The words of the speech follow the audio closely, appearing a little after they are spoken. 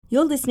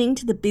You're listening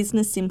to the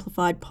Business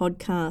Simplified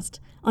podcast.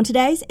 On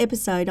today's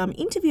episode, I'm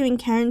interviewing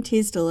Karen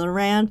Tisdall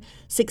around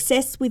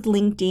success with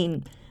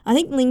LinkedIn. I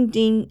think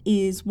LinkedIn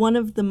is one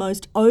of the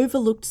most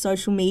overlooked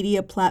social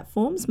media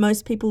platforms.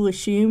 Most people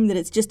assume that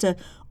it's just an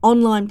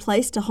online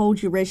place to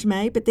hold your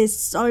resume, but there's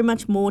so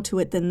much more to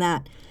it than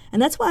that. And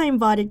that's why I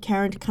invited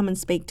Karen to come and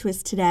speak to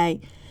us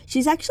today.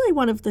 She's actually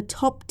one of the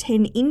top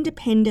 10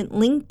 independent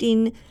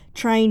LinkedIn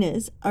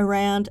trainers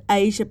around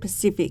Asia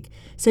Pacific.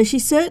 So she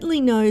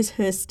certainly knows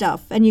her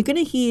stuff. And you're going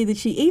to hear that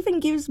she even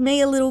gives me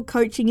a little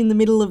coaching in the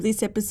middle of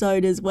this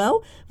episode as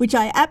well, which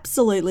I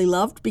absolutely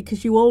loved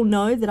because you all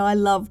know that I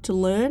love to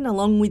learn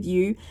along with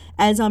you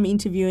as I'm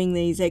interviewing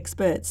these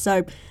experts.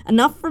 So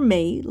enough from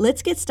me.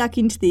 Let's get stuck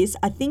into this.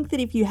 I think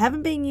that if you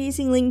haven't been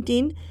using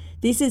LinkedIn,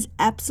 this is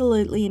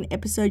absolutely an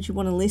episode you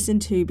want to listen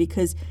to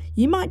because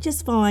you might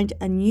just find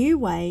a new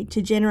way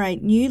to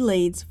generate new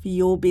leads for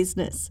your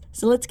business.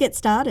 So let's get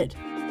started.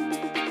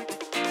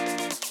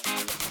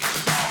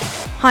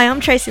 Hi, I'm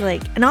Tracy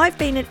Leake, and I've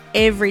been at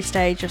every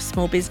stage of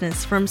small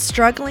business, from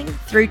struggling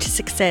through to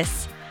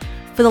success.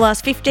 For the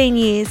last 15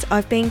 years,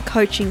 I've been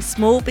coaching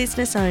small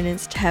business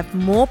owners to have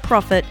more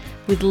profit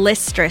with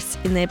less stress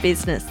in their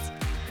business.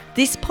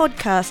 This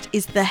podcast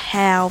is the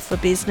how for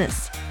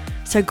business.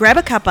 So grab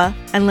a cuppa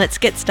and let's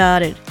get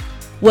started.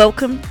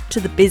 Welcome to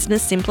the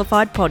Business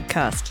Simplified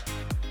podcast.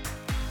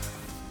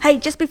 Hey,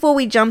 just before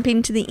we jump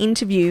into the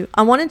interview,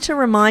 I wanted to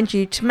remind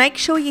you to make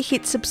sure you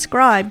hit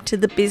subscribe to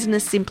the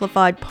Business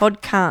Simplified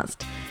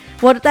podcast.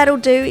 What that'll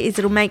do is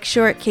it'll make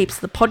sure it keeps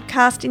the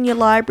podcast in your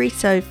library,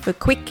 so for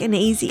quick and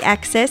easy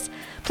access.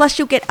 Plus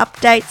you'll get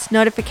updates,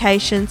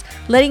 notifications,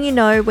 letting you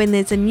know when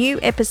there's a new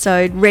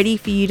episode ready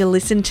for you to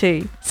listen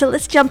to. So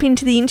let's jump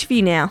into the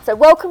interview now. So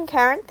welcome,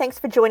 Karen. Thanks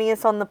for joining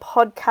us on the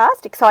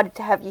podcast. Excited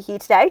to have you here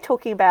today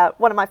talking about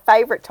one of my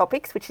favourite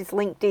topics, which is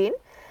LinkedIn.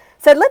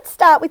 So let's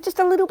start with just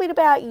a little bit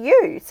about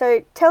you.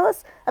 So tell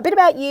us a bit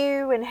about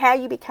you and how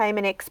you became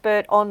an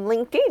expert on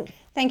LinkedIn.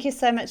 Thank you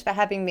so much for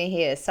having me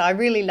here. So I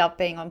really love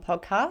being on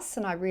podcasts,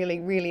 and I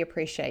really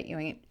appreciate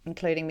you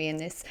including me in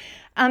this.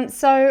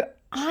 So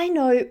I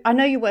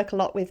know you work a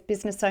lot with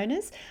business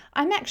owners.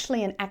 I'm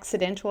actually an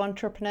accidental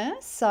entrepreneur.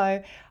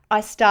 So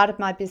I started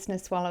my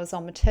business while I was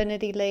on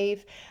maternity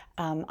leave.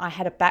 I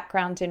had a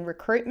background in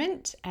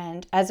recruitment,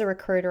 and as a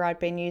recruiter, I'd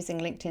been using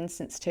LinkedIn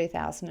since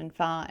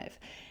 2005.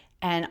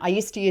 And I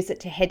used to use it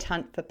to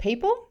headhunt for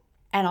people.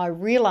 And I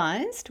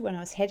realized when I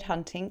was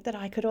headhunting that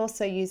I could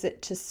also use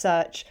it to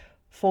search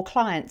for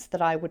clients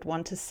that I would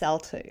want to sell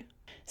to.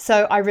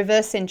 So I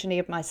reverse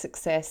engineered my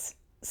success,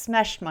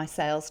 smashed my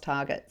sales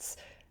targets.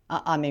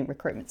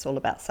 Recruitment's all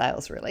about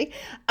sales, really.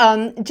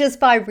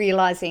 Just by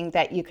realizing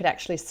that you could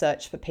actually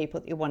search for people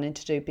that you wanted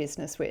to do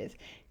business with.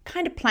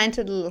 Kind of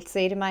planted a little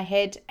seed in my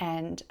head.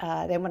 And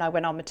then when I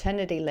went on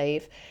maternity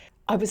leave,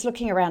 I was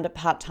looking around at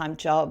part-time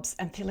jobs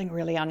and feeling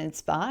really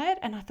uninspired.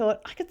 And I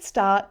thought I could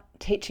start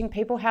teaching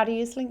people how to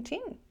use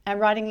LinkedIn and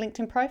writing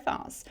LinkedIn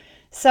profiles.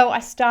 So I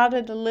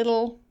started a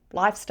little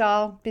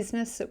lifestyle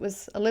business. It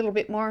was a little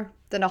bit more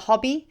than a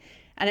hobby,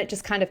 and it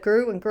just kind of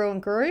grew and grew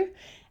and grew.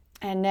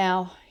 And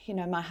now,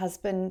 my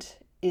husband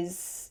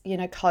is,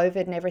 COVID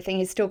and everything.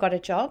 He's still got a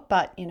job,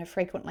 but,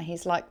 frequently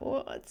he's like,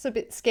 well, it's a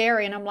bit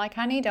scary. And I'm like,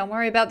 honey, don't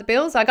worry about the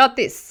bills. I got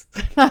this.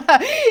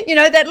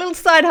 That little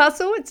side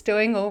hustle, it's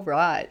doing all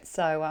right.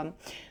 So,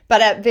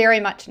 but very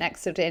much an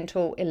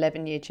accidental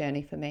 11-year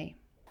journey for me.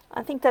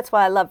 I think that's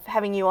why I love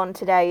having you on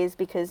today, is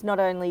because not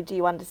only do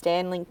you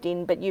understand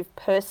LinkedIn, but you've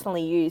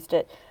personally used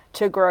it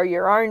to grow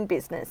your own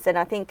business. And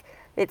I think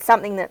it's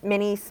something that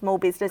many small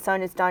business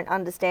owners don't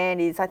understand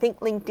is I think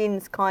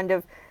LinkedIn's kind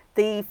of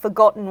the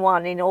forgotten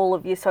one in all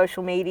of your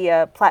social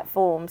media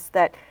platforms,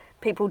 that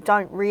people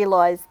don't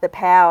realise the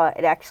power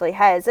it actually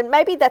has. And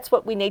maybe that's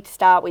what we need to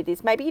start with,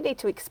 is maybe you need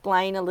to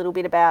explain a little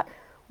bit about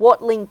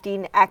what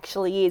LinkedIn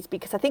actually is,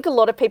 because I think a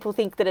lot of people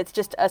think that it's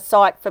just a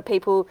site for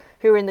people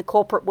who are in the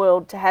corporate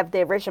world to have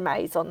their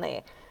resumes on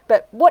there.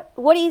 But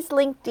what is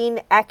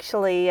LinkedIn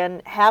actually,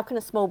 and how can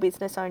a small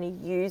business owner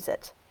use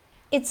it?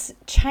 It's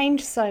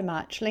changed so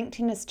much.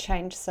 LinkedIn has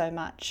changed so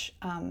much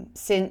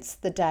since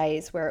the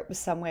days where it was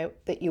somewhere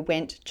that you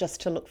went just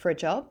to look for a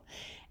job.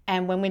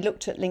 And when we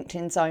looked at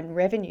LinkedIn's own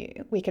revenue,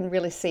 we can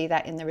really see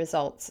that in the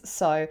results.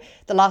 So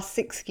the last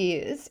 6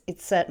 years,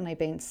 it's certainly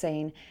been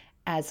seen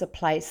as a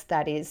place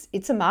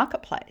it's a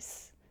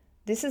marketplace.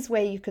 This is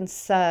where you can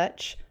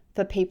search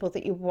for people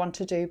that you want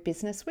to do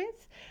business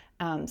with.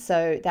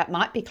 So that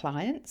might be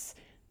clients,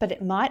 but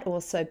it might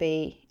also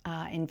be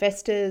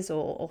investors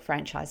or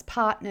franchise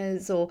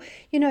partners or,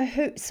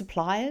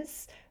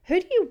 suppliers. Who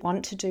do you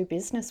want to do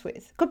business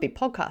with? Could be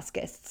podcast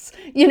guests.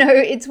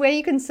 It's where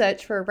you can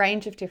search for a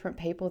range of different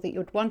people that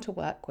you'd want to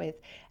work with,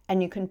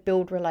 and you can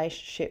build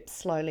relationships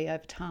slowly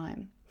over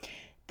time.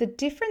 The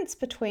difference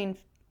between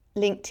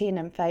LinkedIn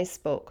and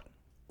Facebook,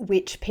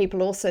 which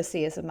people also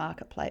see as a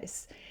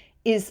marketplace,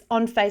 is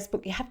on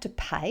Facebook you have to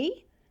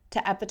pay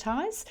to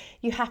advertise.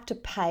 You have to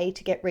pay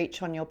to get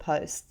reach on your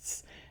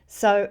posts.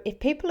 So if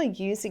people are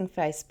using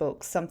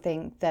Facebook,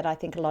 something that I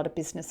think a lot of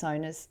business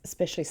owners,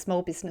 especially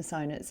small business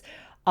owners,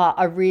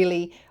 are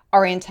really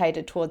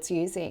orientated towards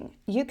using,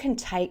 you can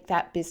take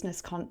that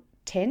business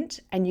content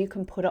and you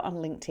can put it on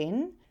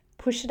LinkedIn,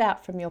 push it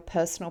out from your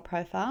personal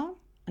profile,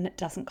 and it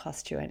doesn't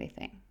cost you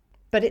anything.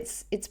 But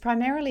it's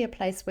primarily a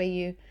place where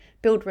you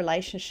build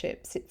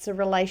relationships. It's a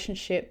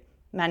relationship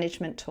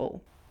management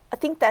tool. I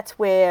think that's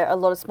where a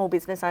lot of small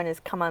business owners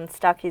come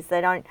unstuck, is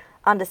they don't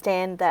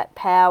understand that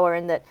power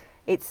and that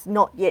it's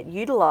not yet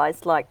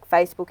utilised like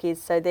Facebook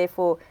is, so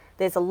therefore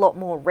there's a lot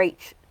more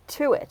reach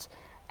to it.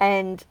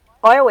 And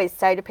I always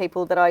say to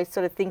people that I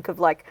sort of think of,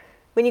 like,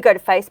 when you go to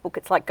Facebook,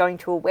 it's like going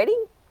to a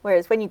wedding,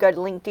 whereas when you go to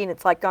LinkedIn,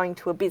 it's like going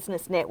to a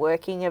business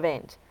networking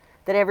event,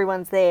 that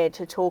everyone's there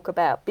to talk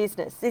about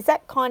business. Is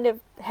that kind of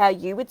how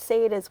you would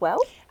see it as well?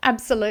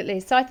 Absolutely.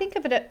 So I think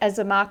of it as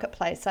a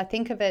marketplace. I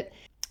think of it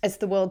as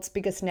the world's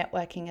biggest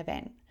networking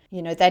event.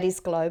 You know, that is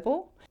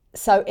global.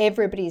 So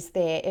everybody's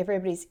there,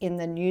 everybody's in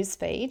the news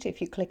feed.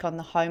 If you click on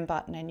the home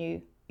button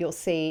and you'll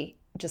see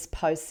just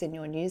posts in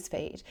your news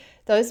feed,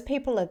 those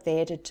people are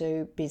there to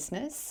do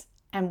business.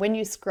 And when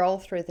you scroll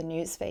through the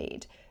news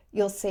feed,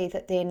 you'll see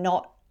that they're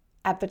not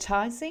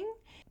advertising.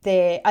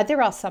 There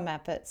are some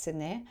adverts in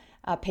there,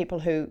 people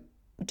who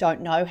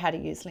don't know how to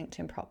use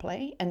LinkedIn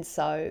properly, and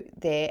so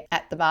they're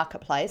at the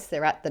marketplace,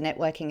 they're at the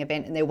networking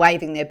event, and they're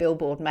waving their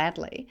billboard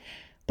madly.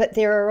 But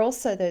there are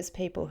also those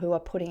people who are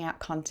putting out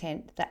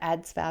content that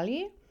adds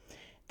value,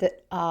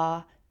 that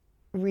are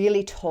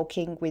really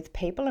talking with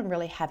people and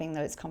really having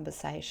those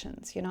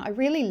conversations. You know, I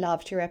really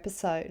loved your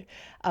episode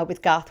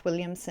with Garth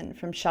Williamson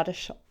from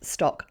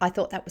Shutterstock. I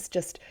thought that was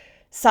just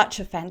such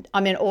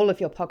a all of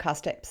your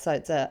podcast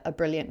episodes are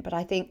brilliant, but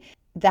I think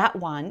that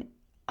one,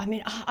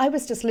 I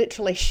was just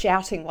literally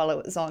shouting while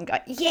it was on,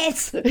 going,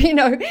 yes, you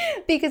know,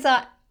 because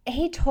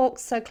he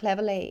talks so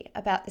cleverly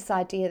about this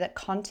idea that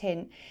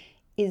content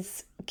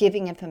is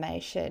giving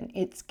information,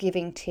 it's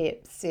giving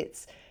tips,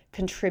 it's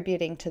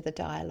contributing to the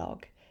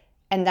dialogue.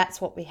 And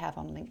that's what we have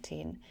on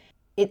LinkedIn.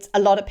 It's a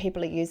lot of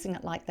people are using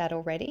it like that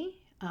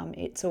already.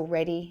 It's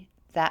already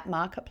that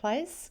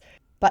marketplace,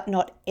 but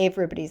not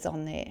everybody's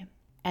on there.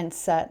 And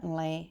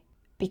certainly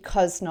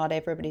because not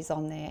everybody's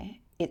on there,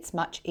 it's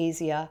much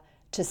easier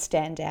to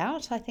stand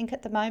out, I think,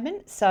 at the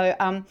moment. So,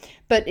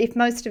 but if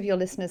most of your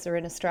listeners are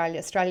in Australia,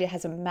 Australia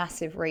has a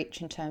massive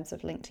reach in terms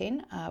of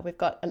LinkedIn. We've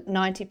got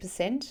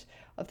 90%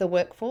 of the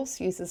workforce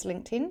uses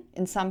LinkedIn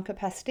in some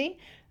capacity.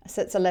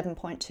 So it's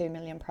 11.2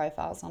 million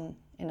profiles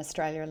in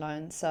Australia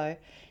alone. So,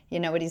 you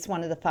know, it is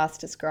one of the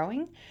fastest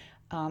growing.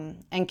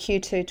 And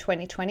Q2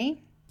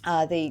 2020,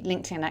 the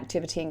LinkedIn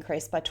activity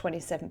increased by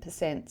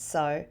 27%.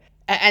 So,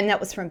 and that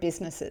was from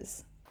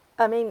businesses.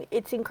 I mean,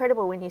 it's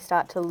incredible when you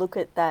start to look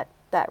at that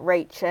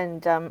reach,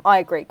 and I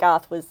agree,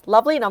 Garth was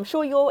lovely, and I'm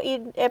sure your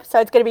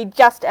episode's going to be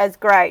just as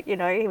great. You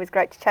know, he was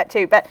great to chat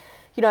to, but,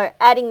 you know,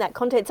 adding that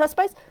content. So I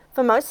suppose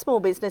for most small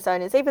business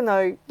owners, even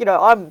though, you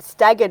know, I'm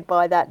staggered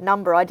by that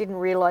number, I didn't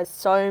realise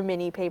so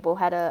many people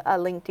had a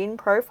LinkedIn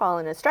profile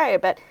in Australia,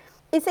 but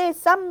is there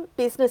some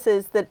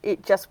businesses that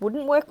it just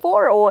wouldn't work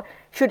for, or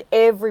should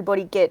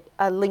everybody get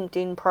a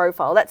LinkedIn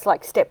profile? That's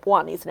like step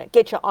one, isn't it?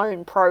 Get your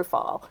own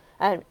profile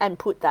and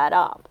put that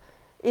up.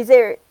 Is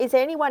there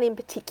anyone in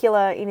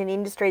particular in an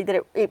industry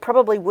that it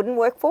probably wouldn't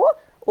work for,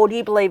 or do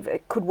you believe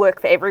it could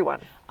work for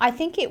everyone? I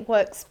think it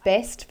works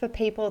best for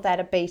people that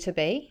are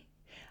B2B.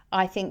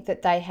 I think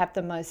that they have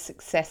the most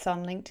success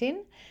on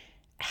LinkedIn.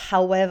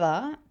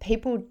 However,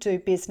 people do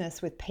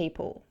business with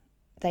people.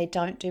 They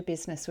don't do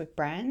business with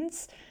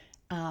brands.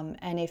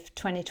 And if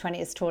 2020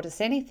 has taught us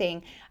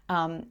anything,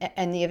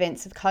 and the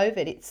events of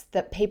COVID, it's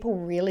that people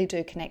really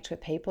do connect with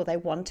people. They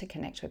want to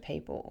connect with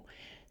people.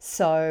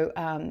 So,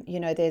 you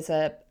know, there's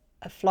a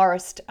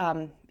florist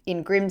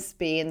in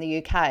Grimsby in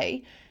the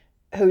UK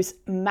who's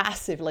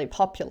massively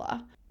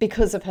popular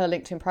because of her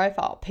LinkedIn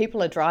profile.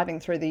 People are driving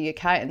through the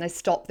UK and they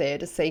stop there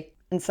to see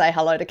and say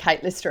hello to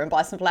Kate Lister and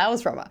buy some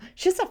flowers from her.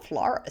 She's a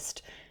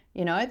florist.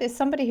 You know, there's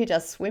somebody who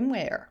does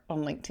swimwear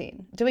on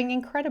LinkedIn doing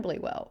incredibly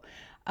well.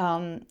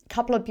 A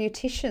couple of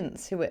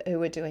beauticians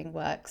who are doing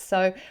work.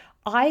 So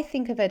I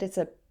think of it as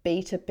a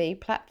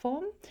B2B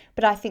platform,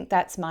 but I think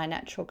that's my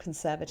natural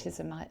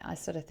conservatism. I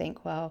sort of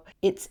think, well,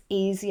 it's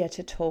easier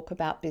to talk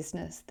about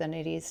business than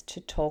it is to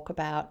talk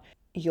about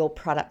your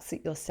products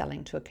that you're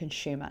selling to a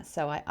consumer.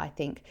 So I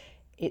think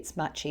it's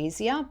much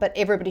easier, but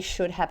everybody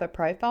should have a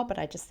profile. But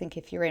I just think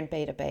if you're in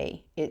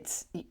B2B,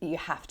 you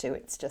have to.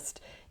 It's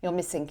just, you're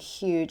missing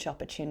huge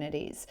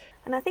opportunities.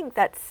 And I think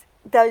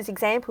those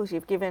examples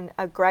you've given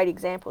are great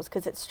examples,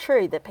 because it's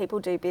true that people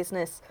do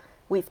business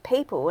with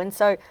people. And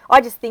so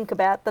I just think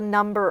about the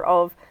number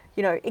of,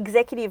 you know,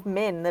 executive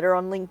men that are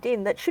on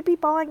LinkedIn that should be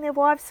buying their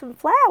wives some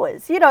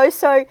flowers, you know,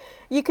 so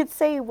you could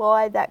see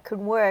why that could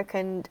work,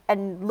 and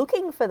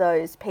looking for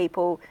those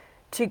people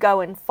to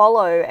go and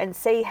follow and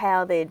see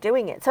how they're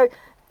doing it. So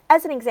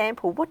as an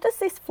example, what does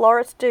this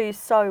florist do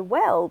so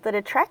well that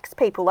attracts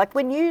people? Like,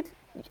 when you've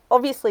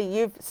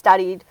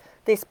studied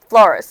this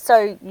florist,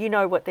 so you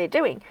know what they're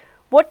doing.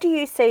 What do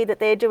you see that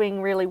they're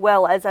doing really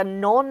well as a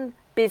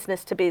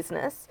non-business to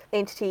business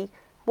entity?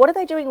 What are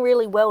they doing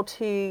really well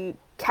to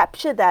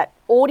capture that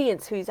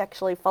audience who's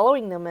actually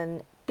following them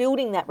and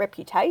building that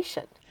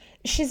reputation.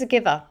 She's a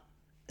giver.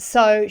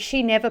 So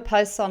she never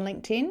posts on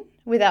LinkedIn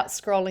without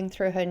scrolling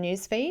through her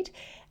newsfeed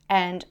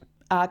and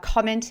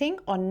commenting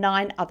on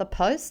 9 other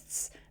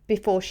posts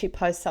before she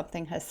posts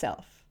something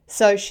herself.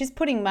 So she's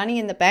putting money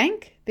in the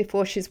bank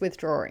before she's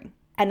withdrawing.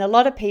 And a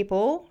lot of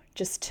people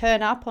just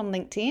turn up on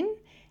LinkedIn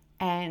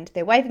and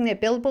they're waving their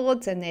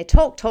billboards and they're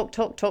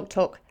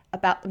talk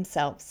about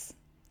themselves.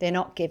 They're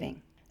not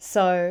giving.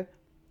 So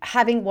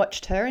having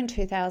watched her in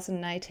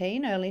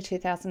 2018, early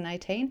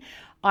 2018,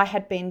 I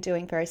had been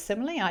doing very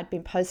similarly. I'd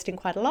been posting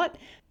quite a lot,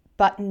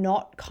 but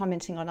not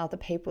commenting on other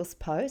people's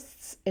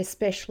posts,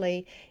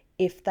 especially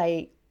if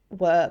they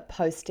were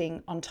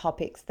posting on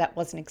topics that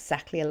wasn't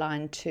exactly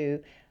aligned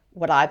to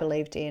what I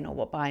believed in or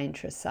what my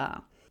interests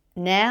are.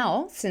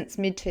 Now, since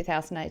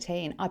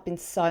mid-2018, I've been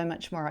so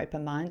much more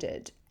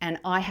open-minded, and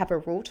I have a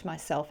rule to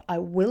myself: I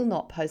will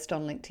not post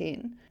on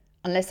LinkedIn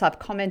unless I've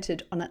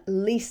commented on at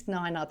least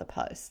 9 other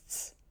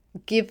posts.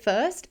 Give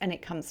first and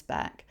it comes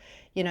back.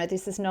 You know,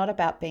 this is not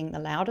about being the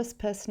loudest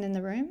person in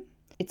the room.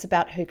 It's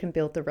about who can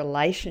build the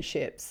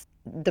relationships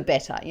the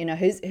better. You know,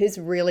 who's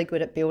really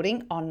good at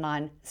building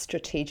online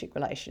strategic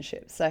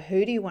relationships. So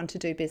who do you want to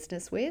do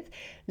business with?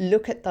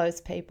 Look at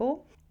those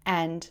people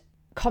and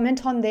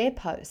comment on their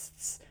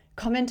posts,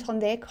 comment on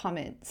their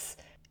comments.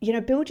 You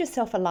know, build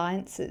yourself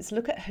alliances.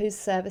 Look at who's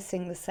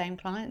servicing the same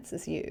clients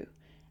as you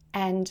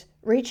and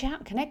reach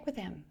out, connect with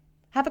them.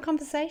 Have a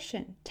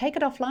conversation. Take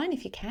it offline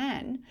if you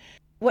can.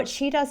 What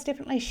she does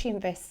differently, she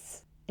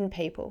invests in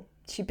people.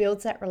 She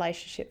builds that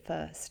relationship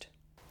first.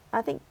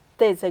 I think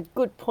there's a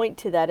good point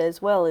to that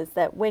as well, is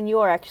that when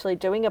you're actually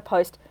doing a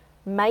post,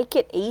 make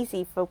it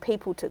easy for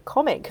people to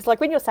comment. Because like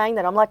when you're saying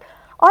that, I'm like,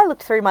 I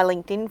looked through my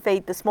LinkedIn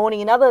feed this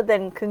morning and other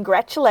than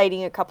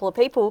congratulating a couple of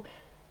people,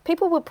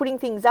 people were putting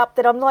things up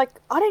that I'm like,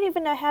 I don't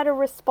even know how to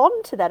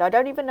respond to that. I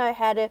don't even know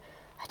how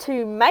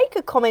to make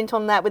a comment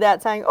on that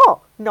without saying,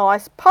 oh,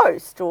 nice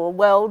post or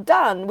well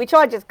done, which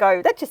I just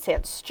go, that just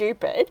sounds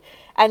stupid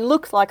and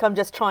looks like I'm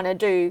just trying to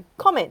do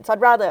comments. I'd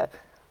rather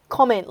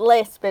comment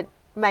less but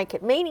make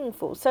it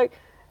meaningful. So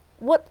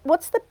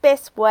what's the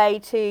best way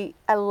to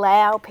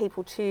allow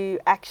people to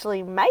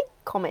actually make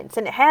comments,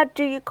 and how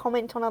do you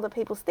comment on other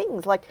people's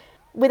things, like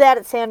without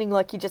it sounding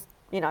like you're just,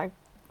 you know,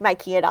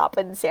 making it up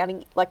and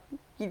sounding like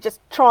you're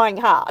just trying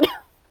hard?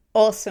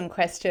 Awesome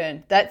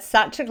question. That's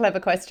such a clever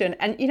question.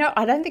 And, you know,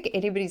 I don't think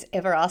anybody's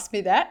ever asked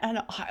me that. And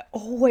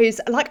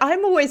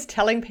I'm always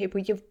telling people,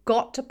 you've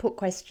got to put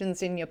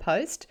questions in your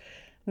post,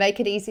 make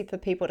it easy for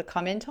people to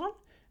comment on.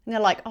 And they're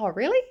like, oh,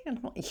 really? And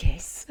I'm like,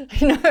 yes,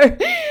 you know.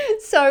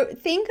 So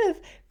think of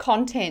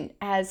content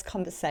as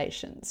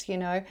conversations, you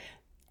know,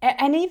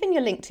 and even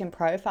your LinkedIn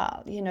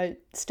profile, you know,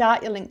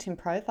 start your LinkedIn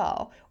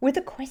profile with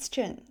a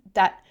question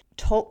that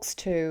talks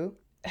to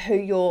who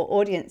your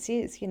audience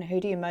is. You know, who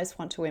do you most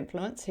want to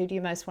influence? Who do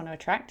you most want to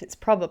attract? It's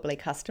probably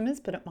customers,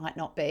 but it might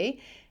not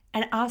be.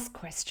 And ask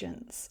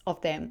questions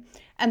of them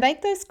and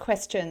make those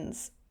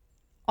questions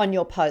on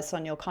your posts,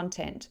 on your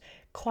content,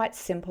 quite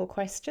simple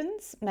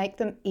questions. Make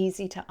them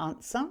easy to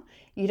answer.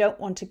 You don't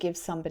want to give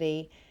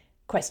somebody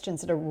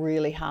questions that are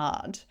really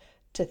hard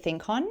to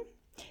think on.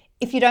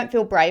 If you don't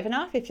feel brave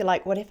enough, if you're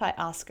like, what if I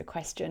ask a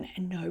question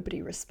and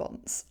nobody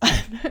responds?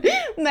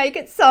 Make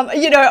it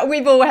you know,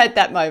 we've all had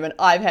that moment.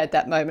 I've had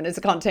that moment as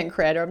a content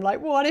creator. I'm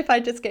like, what if I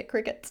just get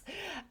crickets?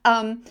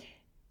 Then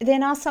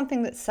ask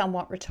something that's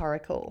somewhat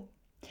rhetorical.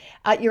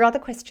 Your other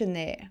question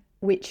there,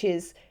 which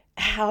is,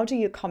 how do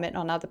you comment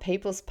on other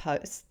people's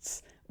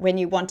posts when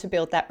you want to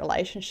build that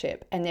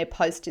relationship and their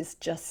post is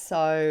just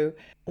so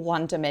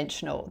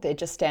one-dimensional? They're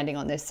just standing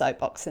on their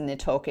soapbox and they're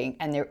talking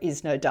and there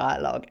is no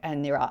dialogue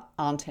and there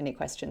aren't any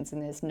questions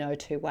and there's no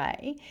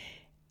two-way.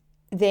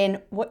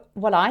 Then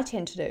what I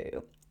tend to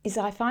do is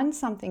I find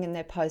something in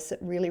their post that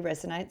really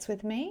resonates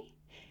with me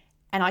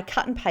and I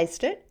cut and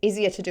paste it,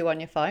 easier to do on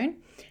your phone,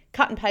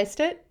 cut and paste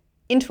it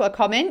into a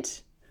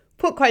comment,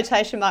 put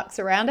quotation marks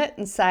around it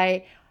and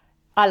say,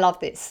 I love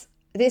this.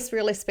 This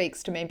really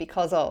speaks to me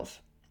because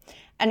of.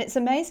 And it's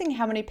amazing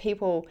how many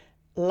people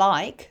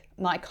like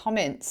my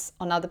comments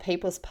on other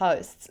people's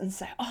posts and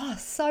say, oh,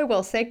 so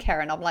well said,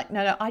 Karen. I'm like,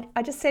 no,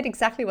 I just said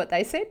exactly what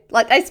they said.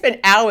 Like they spent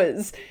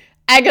hours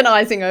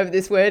agonizing over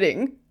this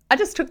wording. I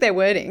just took their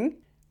wording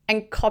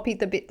and copied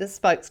the bit that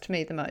spoke to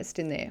me the most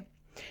in there.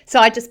 So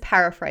I just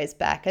paraphrase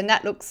back, and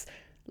that looks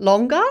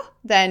longer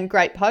than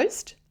great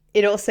post.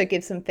 It also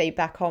gives them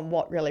feedback on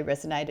what really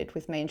resonated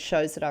with me and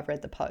shows that I've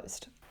read the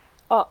post.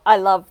 Oh, I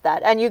love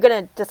that. And you're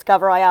going to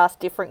discover I ask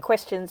different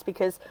questions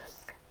because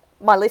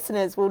my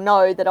listeners will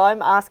know that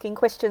I'm asking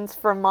questions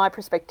from my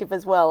perspective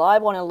as well. I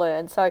want to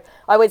learn. So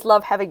I always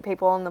love having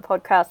people on the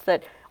podcast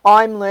that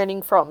I'm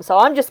learning from. So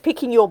I'm just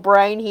picking your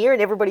brain here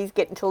and everybody's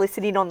getting to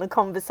listen in on the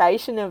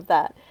conversation of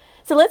that.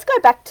 So let's go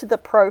back to the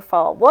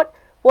profile. What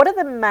are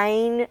the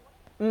main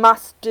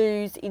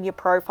must-dos in your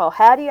profile?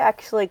 How do you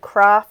actually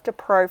craft a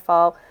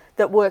profile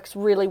that works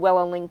really well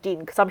on LinkedIn?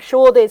 Because I'm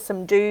sure there's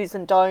some do's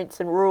and don'ts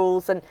and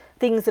rules and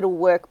things that'll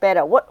work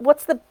better.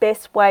 What's the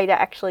best way to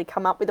actually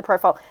come up with a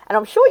profile? And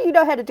I'm sure you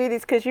know how to do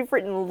this because you've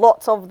written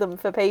lots of them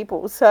for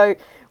people. So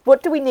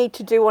What do we need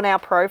to do on our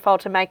profile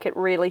to make it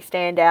really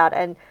stand out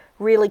and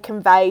really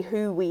convey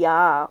who we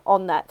are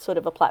on that sort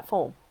of a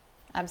platform?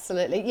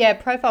 Absolutely. Yeah,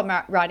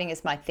 profile writing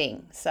is my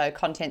thing. So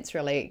content's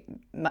really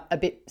a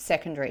bit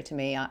secondary to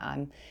me.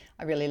 I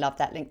really love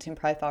that LinkedIn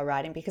profile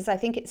writing because I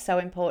think it's so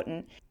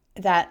important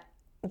that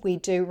we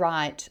do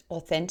write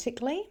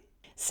authentically.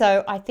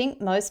 So I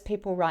think most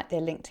people write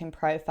their LinkedIn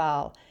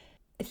profile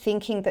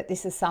thinking that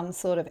this is some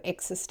sort of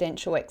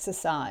existential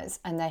exercise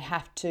and they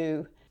have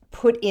to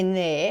put in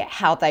there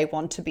how they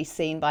want to be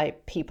seen by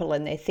people,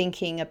 and they're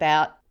thinking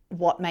about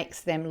what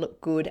makes them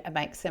look good and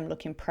makes them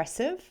look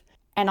impressive.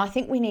 And I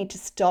think we need to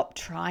stop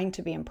trying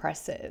to be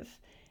impressive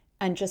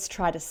and just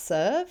try to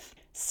serve.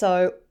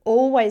 So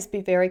always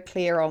be very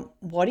clear on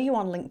what are you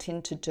on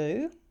LinkedIn to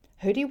do,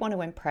 who do you want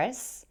to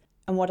impress,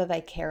 and what do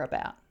they care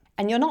about.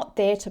 And you're not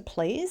there to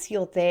please,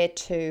 you're there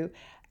to,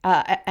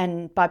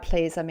 and by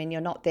please I mean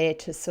you're not there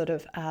to sort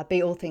of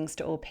be all things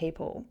to all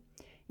people.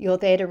 You're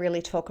there to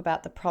really talk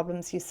about the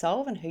problems you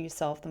solve and who you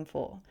solve them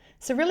for.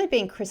 So really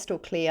being crystal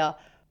clear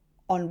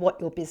on what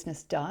your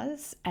business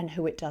does and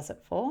who it does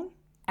it for,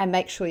 and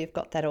make sure you've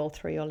got that all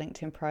through your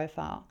LinkedIn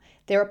profile.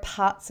 There are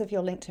parts of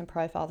your LinkedIn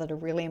profile that are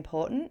really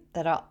important,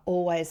 that are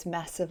always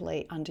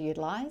massively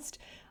underutilized.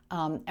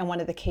 And one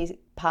of the key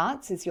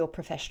parts is your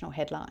professional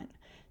headline.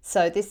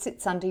 So this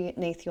sits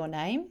underneath your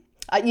name.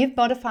 You've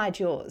modified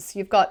yours.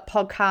 You've got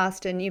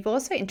podcast and you've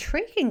also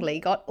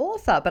intriguingly got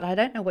author, but I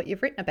don't know what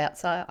you've written about.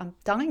 So I'm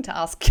dying to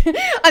ask,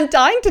 I'm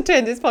dying to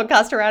turn this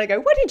podcast around and go,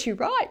 what did you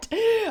write?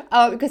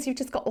 Because you've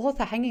just got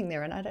author hanging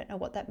there and I don't know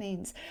what that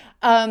means,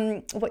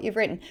 what you've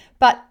written.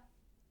 But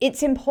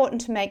it's important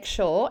to make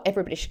sure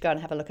everybody should go and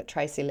have a look at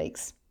Tracy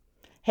Leake's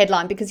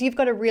headline because you've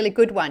got a really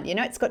good one. You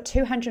know, it's got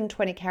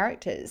 220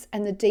 characters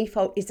and the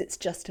default is it's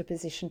just a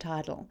position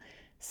title.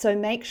 So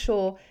make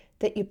sure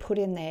that you put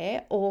in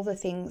there all the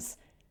things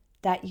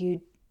that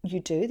you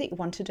do, that you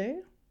want to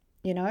do,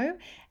 you know,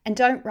 and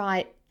don't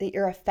write that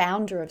you're a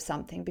founder of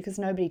something because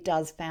nobody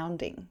does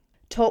founding.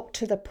 Talk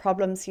to the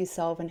problems you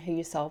solve and who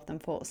you solve them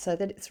for so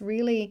that it's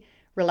really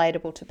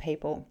relatable to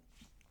people,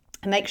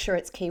 and make sure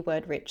it's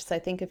keyword rich. So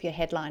think of your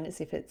headline as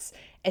if it's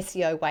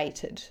SEO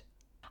weighted.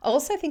 I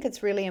also think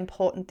it's really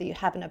important that you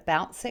have an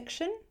about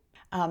section.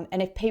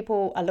 And if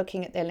people are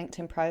looking at their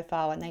LinkedIn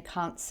profile and they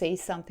can't see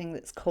something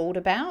that's called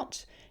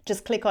about,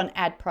 just click on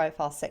add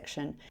profile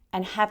section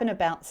and have an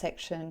about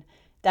section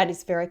that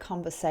is very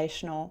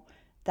conversational,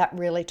 that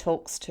really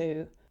talks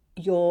to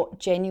your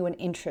genuine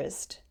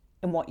interest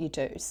in what you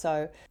do.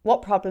 So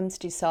what problems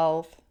do you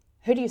solve?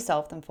 Who do you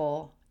solve them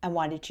for? And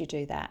why did you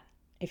do that?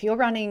 If you're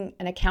running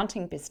an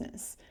accounting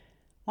business,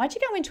 why'd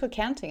you go into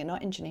accounting and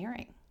not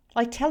engineering?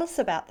 Like, tell us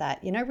about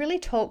that. You know, really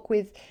talk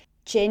with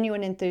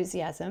genuine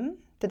enthusiasm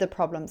for the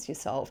problems you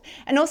solve.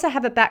 And also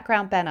have a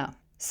background banner.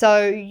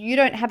 So you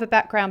don't have a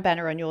background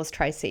banner on yours,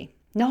 Tracy.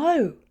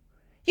 No.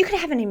 You could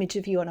have an image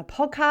of you on a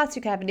podcast.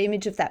 You could have an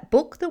image of that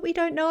book that we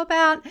don't know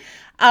about.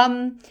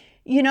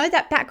 You know,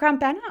 that background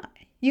banner.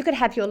 You could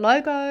have your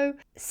logo.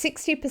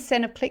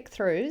 60% of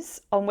click-throughs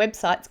on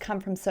websites come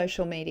from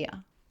social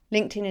media.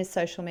 LinkedIn is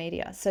social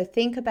media. So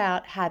think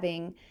about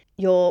having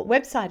your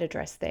website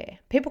address there.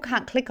 People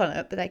can't click on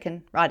it, but they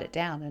can write it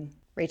down and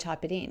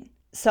retype it in.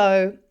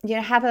 So, you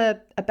know, have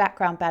a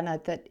background banner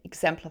that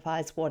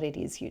exemplifies what it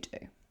is you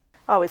do.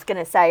 I was going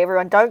to say,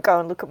 everyone, don't go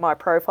and look at my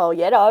profile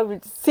yet. I was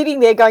sitting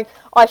there going,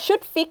 I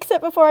should fix it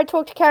before I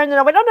talk to Karen. Then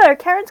I went, oh no,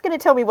 Karen's going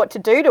to tell me what to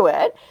do to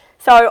it.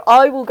 So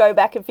I will go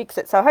back and fix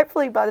it. So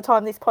hopefully by the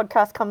time this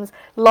podcast comes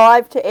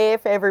live to air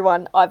for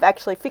everyone, I've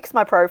actually fixed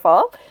my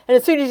profile. And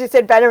as soon as you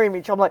said banner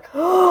image, I'm like,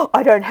 oh,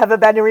 I don't have a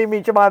banner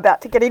image. Am I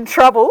about to get in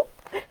trouble?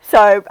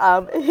 So,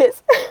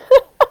 yes.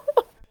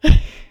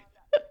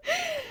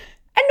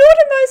 And nor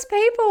do most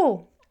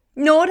people.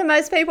 Nor do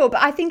most people.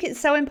 But I think it's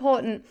so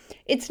important.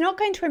 It's not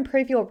going to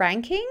improve your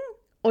ranking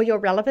or your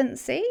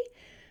relevancy,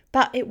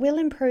 but it will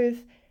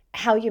improve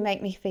how you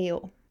make me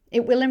feel.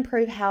 It will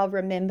improve how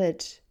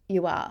remembered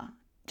you are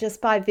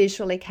just by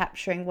visually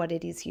capturing what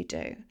it is you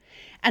do.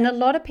 And a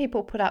lot of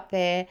people put up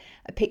there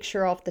a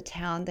picture of the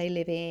town they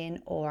live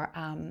in or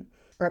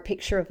a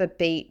picture of a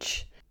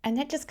beach. And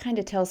that just kind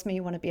of tells me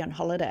you want to be on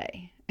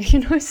holiday, you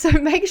know, so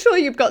make sure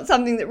you've got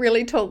something that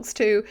really talks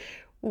to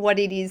what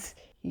it is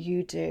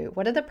you do.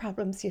 What are the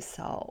problems you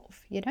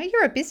solve? You know,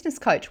 you're a business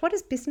coach. What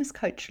is business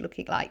coach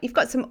looking like? You've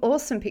got some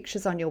awesome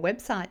pictures on your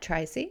website,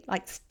 Tracy,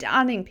 like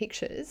stunning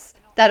pictures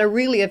that are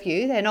really of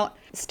you. They're not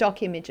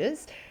stock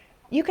images.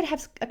 You could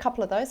have a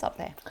couple of those up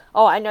there.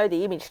 Oh, I know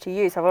the image to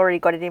use. I've already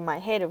got it in my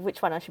head of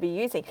which one I should be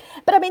using.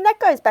 But I mean, that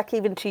goes back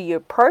even to your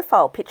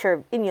profile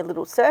picture in your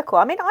little circle.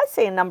 I mean, I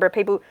see a number of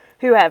people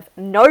who have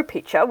no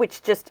picture,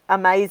 which just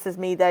amazes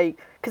me.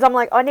 Because I'm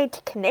like, I need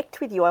to connect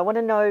with you. I want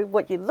to know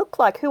what you look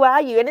like. Who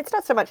are you? And it's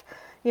not so much,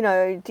 you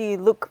know, do you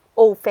look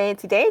all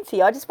fancy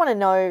dancy? I just want to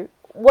know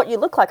what you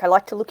look like. I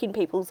like to look in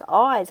people's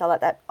eyes. I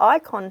like that eye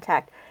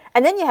contact.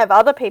 And then you have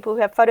other people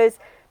who have photos,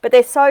 but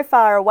they're so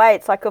far away.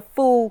 It's like a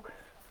full,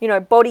 you know,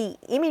 body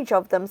image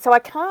of them, so I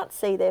can't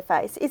see their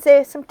face. Is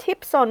there some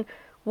tips on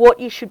what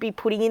you should be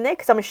putting in there?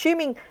 Because I'm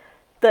assuming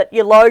that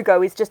your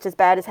logo is just as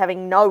bad as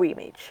having no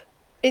image.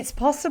 It's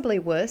possibly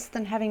worse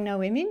than having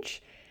no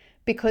image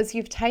because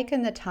you've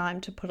taken the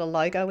time to put a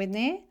logo in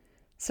there.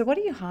 So what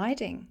are you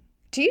hiding?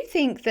 Do you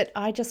think that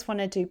I just want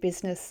to do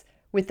business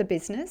with the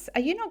business?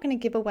 Are you not going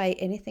to give away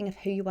anything of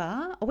who you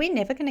are? Are we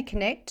never going to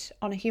connect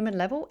on a human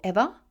level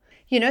ever?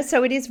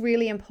 So it is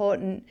really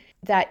important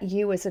that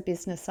you as a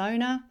business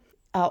owner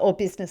or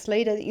business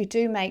leader, that you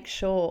do make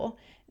sure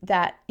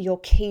that your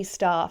key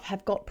staff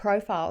have got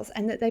profiles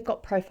and that they've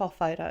got profile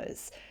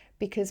photos,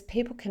 because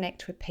people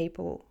connect with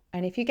people.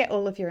 And if you get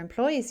all of your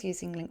employees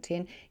using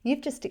LinkedIn,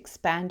 you've just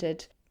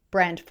expanded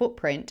brand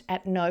footprint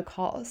at no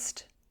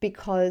cost,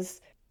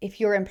 because if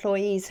your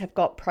employees have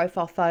got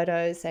profile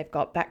photos, they've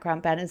got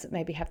background banners that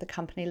maybe have the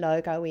company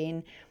logo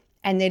in,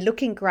 and they're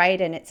looking great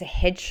and it's a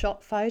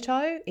headshot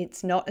photo,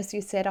 it's not, as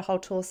you said, a whole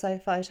torso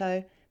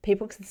photo,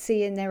 people can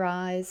see in their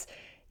eyes,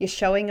 you're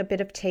showing a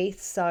bit of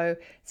teeth, so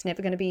it's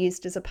never going to be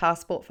used as a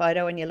passport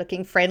photo, and you're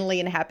looking friendly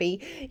and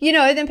happy,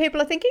 then people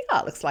are thinking, oh,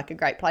 it looks like a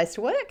great place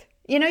to work.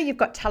 You've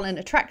got talent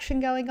attraction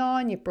going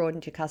on, you've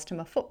broadened your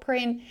customer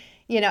footprint.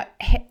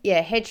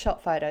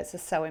 Headshot photos are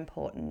so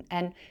important,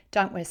 and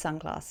don't wear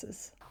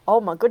sunglasses. Oh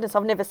my goodness,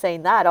 I've never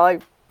seen that.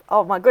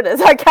 Oh my goodness,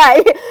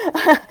 okay.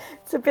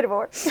 It's a bit of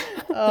a...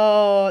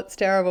 Oh, it's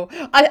terrible.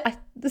 I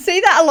see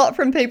that a lot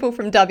from people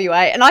from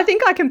WA, and I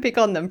think I can pick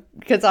on them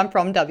because I'm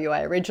from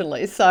WA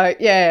originally. So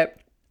yeah,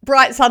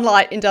 bright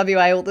sunlight in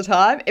WA all the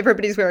time.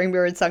 Everybody's wearing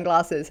mirrored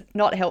sunglasses.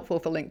 Not helpful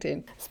for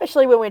LinkedIn.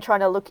 Especially when we're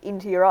trying to look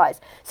into your eyes.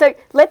 So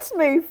let's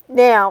move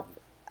now.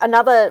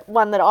 Another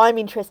one that I'm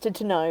interested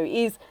to know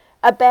is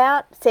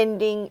about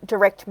sending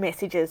direct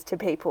messages to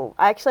people.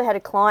 I actually had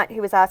a client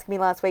who was asking me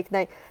last week,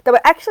 and they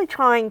were actually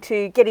trying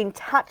to get in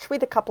touch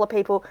with a couple of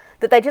people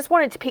that they just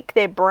wanted to pick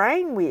their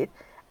brain with.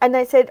 And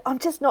they said, I'm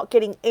just not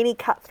getting any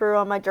cut through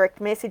on my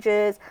direct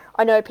messages.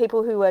 I know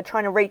people who are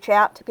trying to reach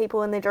out to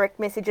people in their direct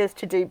messages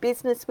to do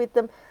business with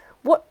them.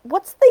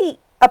 What's the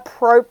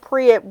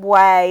appropriate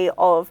way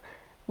of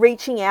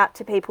reaching out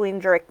to people in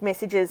direct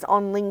messages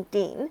on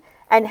LinkedIn?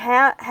 And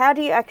how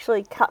do you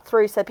actually cut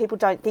through so people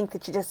don't think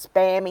that you're just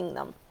spamming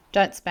them?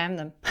 Don't spam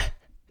them.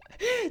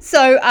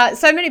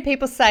 So many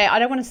people say, I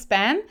don't want to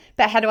spam,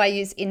 but how do I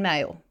use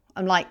InMail?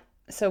 I'm like,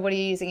 so what are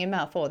you using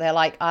InMail for? They're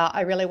like,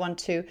 I really want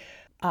to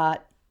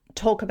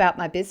talk about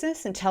my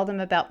business and tell them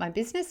about my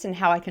business and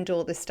how I can do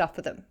all this stuff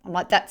for them. I'm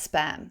like, that's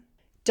spam.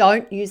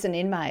 Don't use an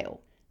InMail.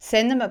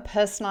 Send them a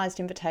personalized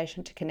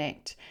invitation to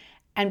connect.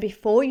 And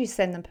before you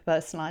send them a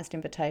personalized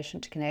invitation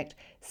to connect,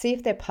 see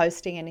if they're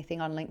posting anything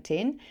on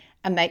LinkedIn,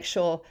 and make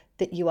sure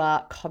that you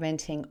are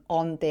commenting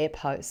on their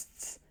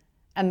posts.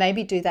 And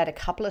maybe do that a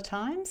couple of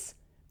times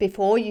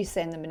before you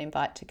send them an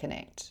invite to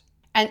connect.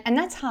 And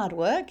that's hard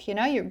work.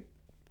 You're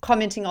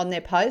commenting on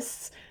their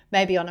posts,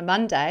 maybe on a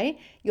Monday,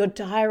 you're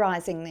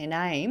diarising their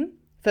name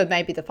for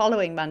maybe the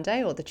following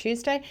Monday or the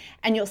Tuesday,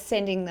 and you're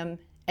sending them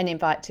an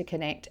invite to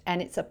connect,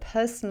 and it's a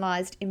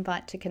personalized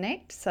invite to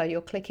connect. So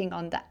you're clicking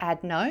on the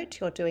add note,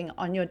 you're doing it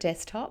on your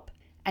desktop,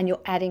 and you're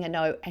adding a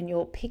note, and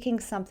you're picking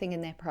something in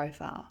their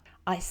profile.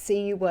 I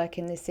see you work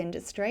in this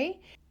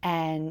industry,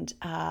 and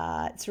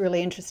it's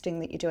really interesting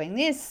that you're doing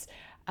this.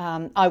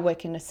 I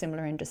work in a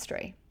similar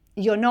industry.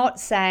 You're not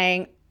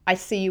saying, I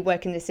see you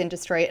work in this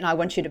industry and I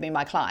want you to be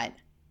my client.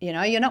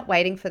 You're not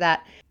waiting for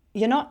that.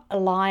 You're not a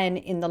lion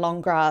in the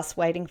long grass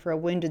waiting for a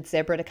wounded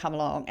zebra to come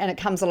along, and it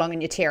comes along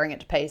and you're tearing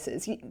it to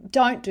pieces.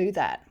 Don't do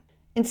that.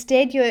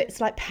 Instead,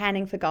 it's like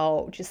panning for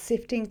gold, just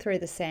sifting through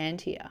the sand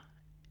here,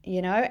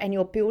 and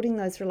you're building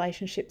those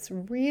relationships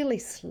really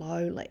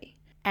slowly.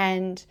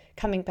 And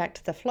coming back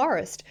to the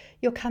florist,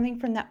 you're coming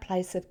from that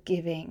place of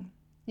giving.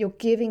 You're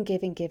giving,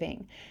 giving,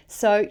 giving.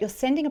 So you're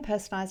sending a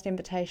personalized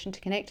invitation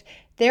to connect.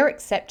 They're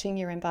accepting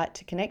your invite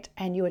to connect,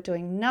 and you are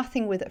doing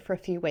nothing with it for a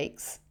few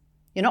weeks.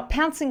 You're not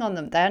pouncing on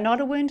them. They are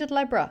not a wounded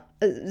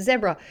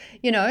zebra,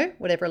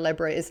 whatever a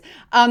lebra is,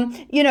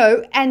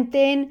 and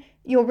then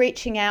you're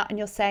reaching out and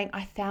you're saying,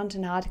 I found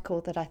an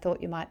article that I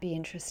thought you might be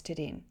interested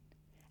in.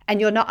 And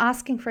you're not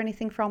asking for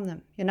anything from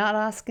them. You're not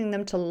asking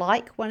them to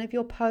like one of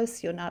your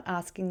posts. You're not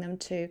asking them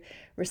to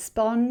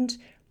respond.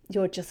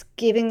 You're just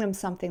giving them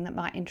something that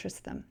might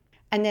interest them.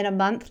 And then a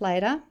month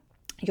later,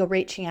 you're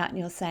reaching out and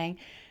you're saying,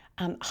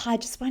 hi,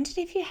 just wondered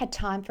if you had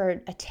time for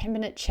a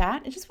 10-minute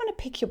chat. I just want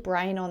to pick your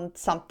brain on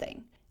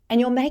something. And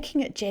you're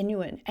making it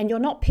genuine, and you're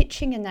not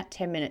pitching in that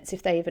 10 minutes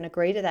if they even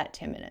agree to that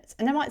 10 minutes.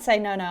 And they might say,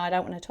 no, I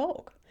don't want to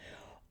talk.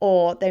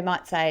 Or they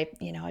might say,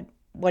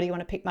 what do you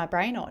want to pick my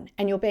brain on?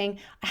 And you're I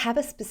have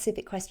a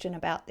specific question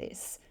about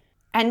this.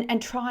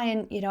 And try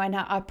and, I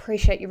know I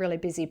appreciate you're really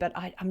busy, but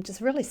I'm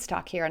just really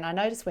stuck here, and I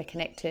notice we're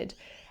connected,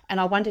 and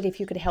I wondered if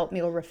you could help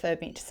me or refer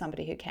me to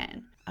somebody who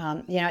can.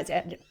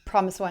 I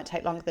promise won't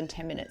take longer than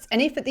 10 minutes.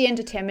 And if at the end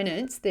of 10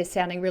 minutes they're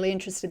sounding really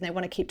interested and they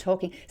want to keep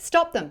talking,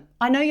 stop them.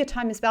 I know your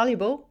time is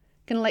valuable.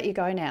 I'm going to let you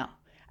go now.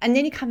 And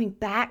then you're coming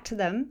back to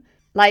them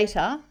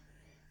later,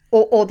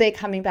 or they're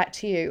coming back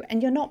to you,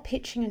 and you're not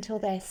pitching until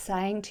they're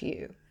saying to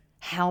you,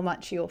 how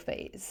much are your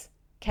fees?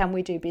 Can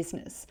we do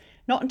business?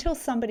 Not until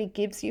somebody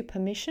gives you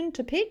permission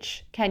to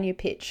pitch can you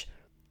pitch.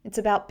 It's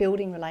about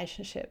building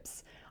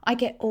relationships. I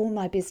get all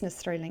my business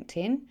through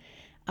LinkedIn,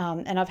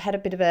 and I've had a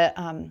bit of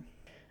an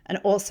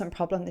awesome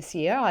problem this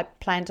year. I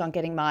planned on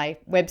getting my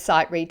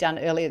website redone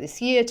earlier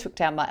this year, took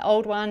down my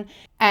old one,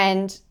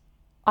 and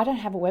I don't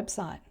have a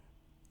website.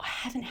 I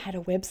haven't had a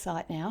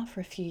website now for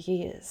a few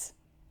years,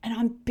 and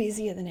I'm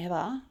busier than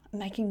ever,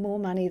 making more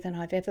money than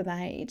I've ever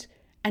made,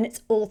 and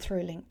it's all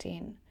through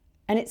LinkedIn.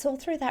 And it's all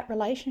through that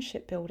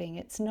relationship building.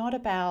 It's not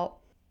about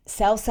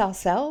sell, sell,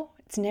 sell.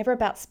 It's never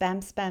about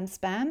spam, spam,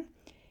 spam.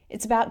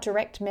 It's about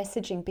direct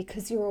messaging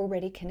because you're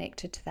already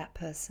connected to that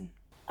person.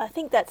 I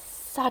think that's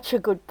such a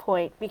good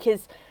point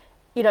because,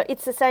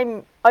 it's the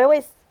same. I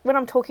always, when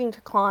I'm talking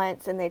to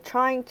clients and they're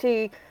trying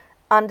to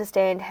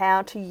understand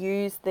how to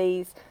use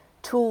these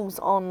tools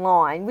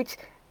online, which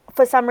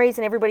for some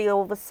reason everybody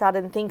all of a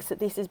sudden thinks that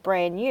this is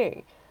brand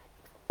new.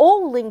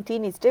 All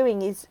LinkedIn is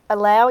doing is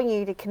allowing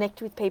you to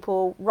connect with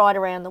people right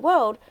around the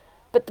world,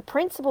 but the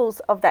principles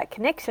of that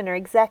connection are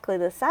exactly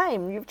the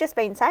same. You've just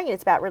been saying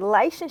it's about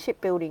relationship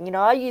building.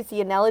 I use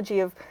the analogy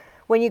of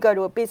when you go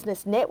to a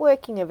business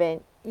networking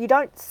event, you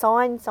don't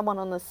sign someone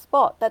on the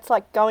spot. That's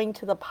like going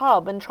to the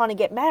pub and trying to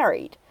get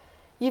married.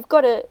 You've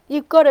got to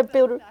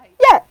build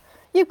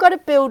you've got to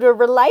build a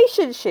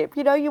relationship.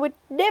 You would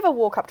never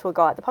walk up to a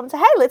guy at the pub and say,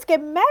 "Hey, let's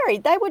get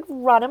married." They would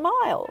run a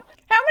mile.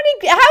 How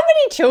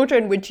many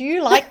children would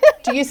you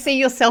do you see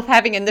yourself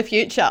having in the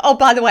future? Oh,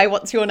 by the way,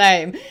 what's your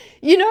name?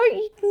 You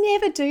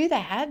never do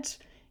that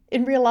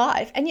in real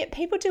life. And yet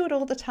people do it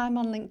all the time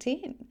on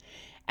LinkedIn.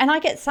 And I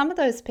get some of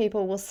those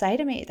people will say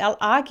to me, they'll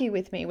argue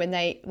with me when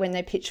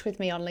they pitch with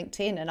me on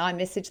LinkedIn, and I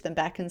message them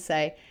back and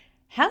say,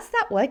 "How's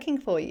that working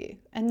for you?"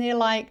 And they're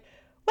like,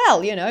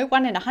 "Well,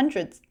 1 in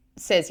 100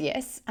 says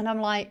yes." And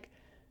I'm like,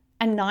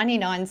 and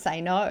 99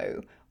 say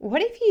no.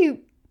 What if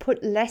you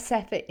put less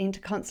effort into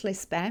constantly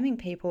spamming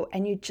people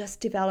and you just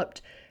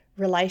developed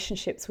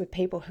relationships with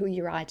people who are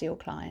your ideal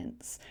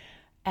clients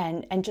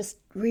and just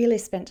really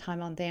spent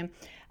time on them?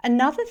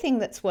 Another thing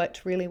that's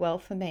worked really well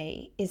for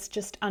me is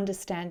just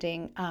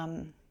understanding,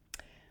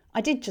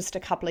 I did just a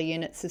couple of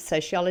units of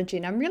sociology,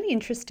 and I'm really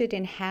interested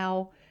in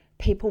how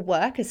people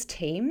work as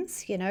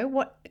teams,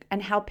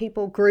 and how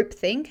people group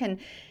think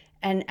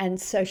and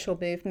social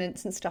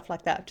movements and stuff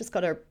like that. I've just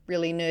got a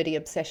really nerdy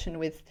obsession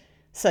with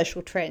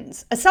social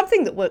trends,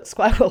 something that works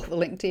quite well for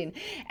LinkedIn.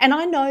 And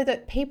I know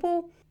that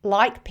people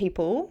like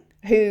people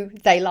who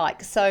they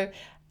like. So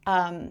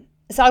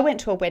I went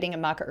to a wedding in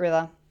Margaret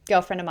River,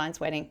 girlfriend of mine's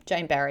wedding,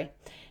 Jane Barry.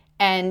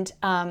 And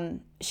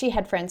she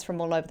had friends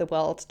from all over the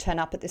world turn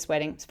up at this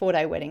wedding. It's a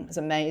 4-day wedding. It was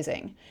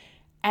amazing.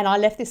 And I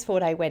left this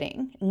 4-day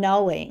wedding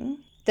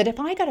knowing that if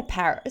I go to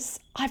Paris,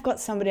 I've got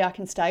somebody I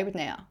can stay with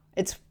now.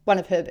 It's one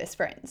of her best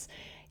friends.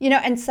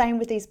 And same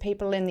with these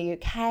people in the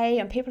UK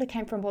and people who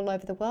came from all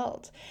over the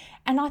world.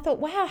 And I thought,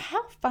 wow,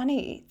 how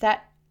funny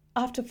that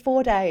after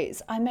 4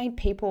 days, I made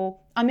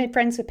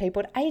friends with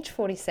people at age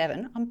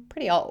 47. I'm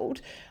pretty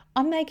old.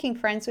 I'm making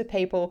friends with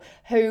people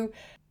who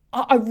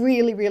I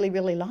really, really,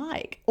 really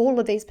like, all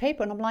of these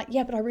people. And I'm like,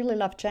 yeah, but I really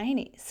love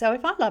Janie. So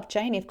if I love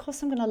Janie, of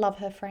course I'm going to love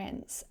her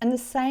friends. And the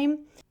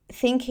same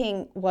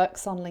thinking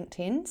works on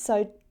LinkedIn.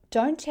 So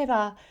don't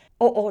ever,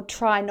 or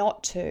try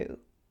not to,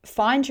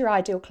 find your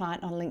ideal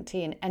client on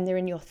LinkedIn and they're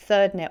in your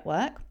third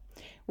network,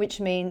 which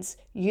means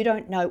you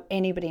don't know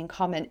anybody in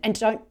common, and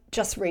don't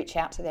just reach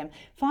out to them.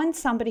 Find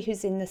somebody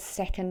who's in the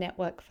second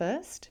network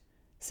first.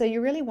 So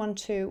you really want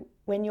to,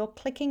 when you're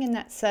clicking in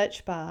that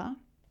search bar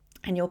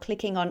and you're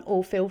clicking on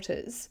all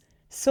filters,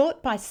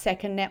 sort by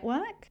second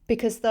network,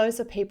 because those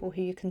are people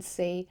who you can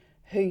see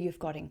who you've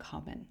got in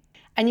common.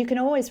 And you can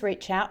always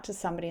reach out to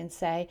somebody and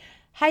say,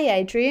 "Hey,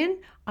 Adrian,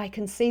 I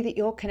can see that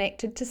you're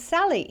connected to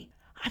Sally.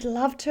 I'd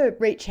love to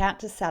reach out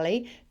to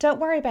Sally. Don't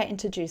worry about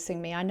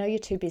introducing me. I know you're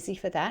too busy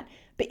for that.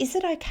 But is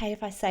it okay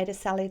if I say to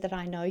Sally that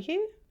I know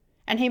you?"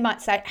 And he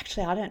might say,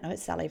 "Actually, I don't know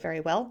Sally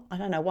very well. I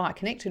don't know why I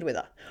connected with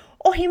her."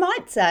 Or he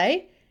might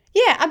say,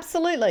 "Yeah,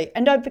 absolutely.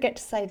 And don't forget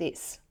to say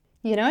this."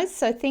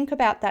 So think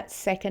about that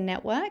second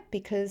network,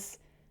 because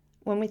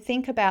when we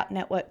think about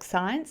network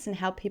science and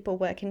how people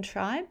work in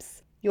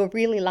tribes, you're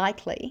really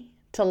likely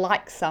to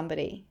like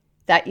somebody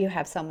that you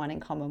have someone in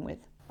common with.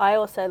 I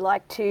also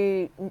like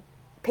to,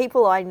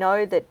 people I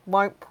know that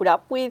won't put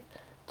up with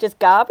just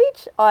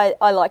garbage, I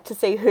like to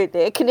see who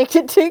they're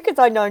connected to, because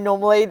I know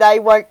normally they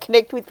won't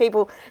connect with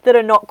people that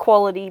are not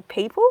quality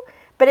people.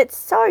 But it's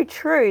so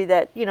true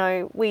that,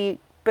 we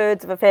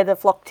birds of a feather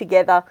flock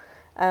together.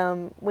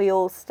 We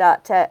all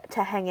start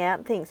to hang out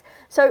and things.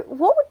 So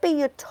what would be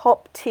your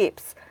top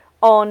tips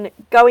on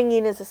going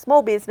in as a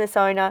small business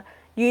owner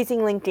using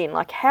LinkedIn?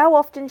 Like, how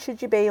often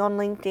should you be on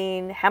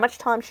LinkedIn? How much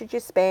time should you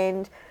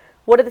spend?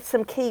 What are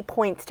some key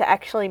points to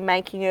actually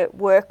making it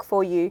work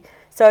for you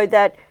so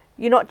that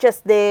you're not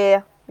just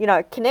there,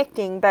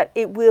 connecting, but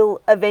it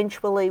will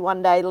eventually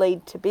one day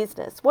lead to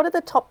business? What are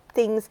the top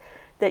things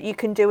that you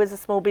can do as a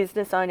small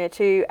business owner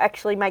to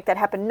actually make that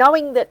happen,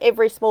 knowing that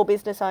every small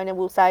business owner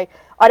will say,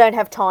 "I don't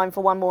have time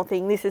for one more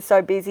thing. This is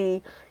so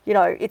busy.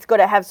 It's got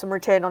to have some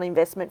return on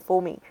investment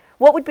for me."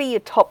 What would be your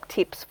top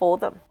tips for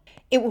them?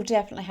 it will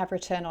definitely have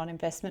return on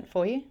investment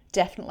for you,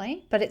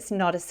 definitely, but it's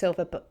not a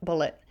silver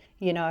bullet.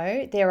 You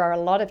know, there are a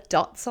lot of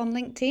dots on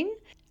LinkedIn.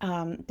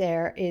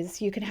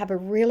 You can have a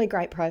really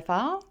great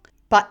profile,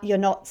 but you're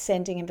not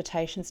sending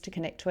invitations to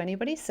connect to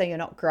anybody, so you're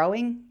not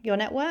growing your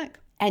network.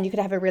 And you could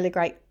have a really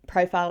great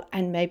profile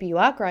and maybe you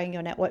are growing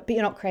your network, but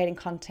you're not creating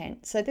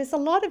content. So there's a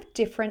lot of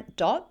different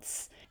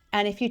dots.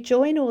 And if you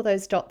join all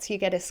those dots, you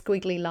get a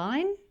squiggly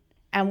line.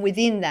 And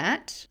within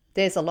that,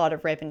 there's a lot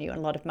of revenue and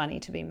a lot of money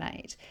to be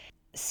made.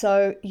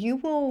 So you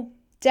will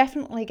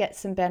definitely get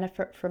some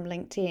benefit from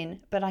LinkedIn,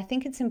 but I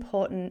think it's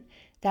important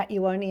that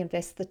you only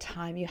invest the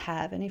time you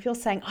have. And if you're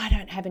saying, I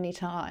don't have any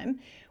time,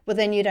 well,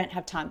 then you don't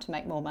have time to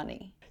make more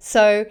money.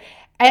 So,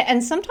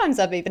 and sometimes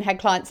I've even had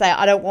clients say,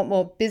 I don't want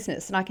more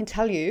business. And I can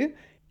tell you,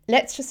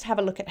 let's just have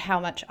a look at how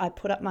much I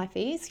put up my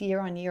fees year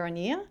on year on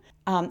year,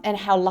 and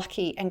how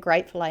lucky and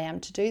grateful I am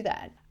to do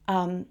that.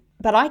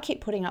 But I keep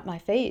putting up my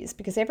fees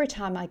because every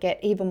time I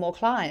get even more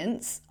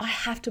clients, I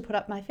have to put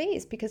up my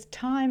fees because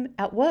time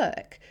at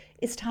work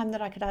is time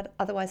that I could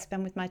otherwise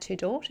spend with my 2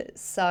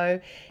 daughters. So,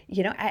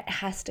 you know, it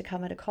has to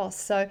come at a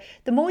cost. So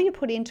the more you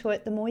put into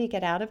it, the more you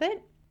get out of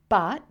it.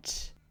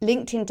 But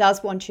LinkedIn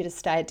does want you to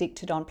stay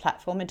addicted on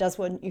platform. It does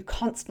want you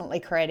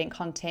constantly creating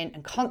content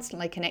and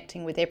constantly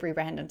connecting with every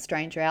random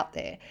stranger out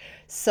there.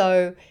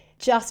 So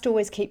just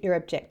always keep your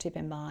objective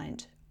in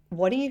mind.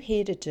 What are you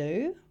here to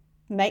do?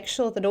 Make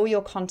sure that all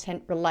your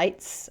content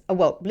relates,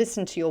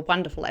 listen to your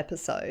wonderful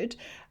episode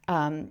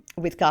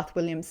with Garth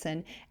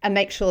Williamson, and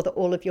make sure that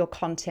all of your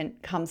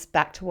content comes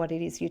back to what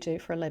it is you do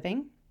for a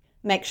living.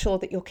 Make sure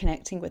that you're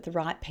connecting with the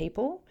right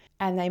people,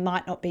 and they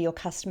might not be your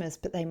customers,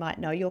 but they might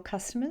know your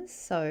customers.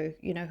 So,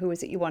 you know, who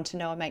is it you want to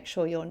know, and make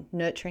sure you're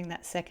nurturing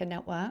that second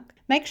network.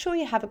 Make sure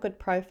you have a good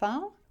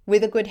profile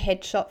with a good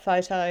headshot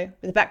photo,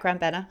 with a background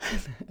banner,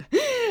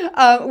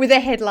 with a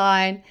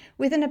headline,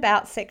 with an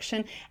about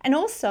section. And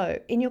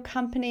also in your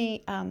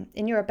company,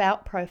 in your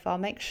about profile,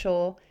 make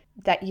sure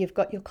that you've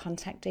got your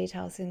contact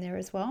details in there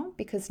as well,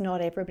 because not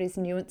everybody's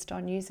nuanced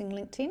on using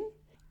LinkedIn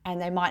and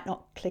they might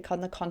not click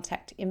on the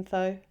contact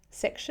info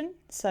section.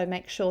 So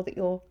make sure that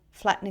you're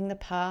flattening the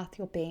path,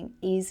 you're being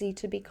easy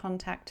to be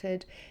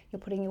contacted, you're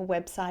putting your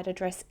website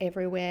address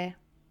everywhere,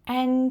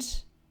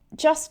 and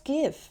just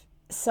give.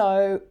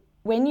 So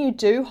when you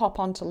do hop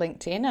onto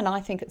LinkedIn, and I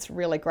think it's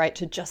really great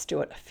to just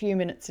do it a few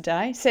minutes a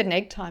day, set an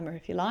egg timer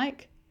if you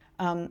like.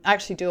 I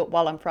actually do it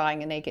while I'm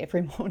frying an egg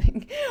every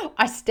morning.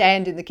 I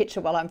stand in the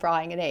kitchen while I'm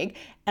frying an egg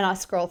and I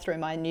scroll through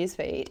my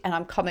newsfeed and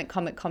I'm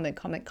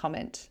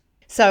comment.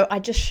 So I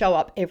just show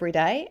up every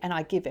day and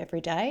I give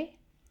every day,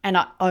 and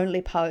I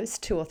only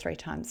post 2 or 3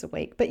 times a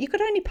week. But you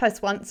could only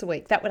post once a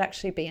week. That would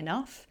actually be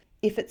enough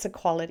if it's a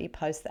quality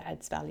post that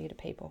adds value to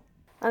people.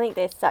 I think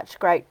they're such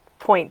great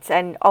points,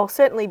 and I'll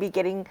certainly be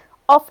getting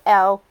off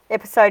our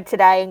episode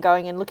today and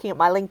going and looking at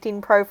my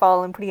LinkedIn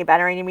profile and putting a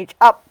banner image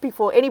up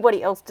before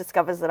anybody else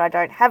discovers that I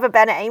don't have a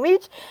banner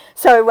image.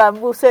 So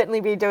we'll certainly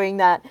be doing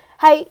that.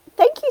 Hey,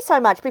 thank you so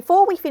much.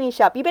 Before we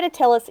finish up, you better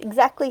tell us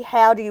exactly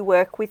how do you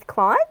work with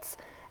clients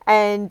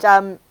and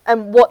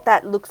what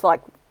that looks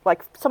like.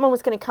 Like, if someone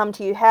was going to come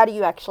to you, how do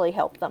you actually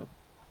help them?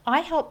 I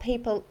help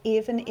people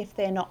even if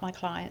they're not my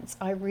clients.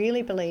 I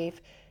really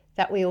believe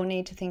that we all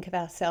need to think of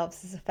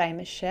ourselves as a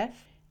famous chef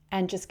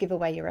and just give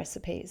away your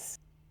recipes.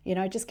 You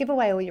know, just give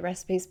away all your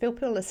recipes.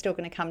 People are still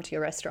going to come to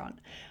your restaurant.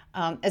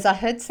 As I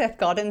heard Seth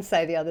Godin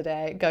say the other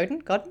day,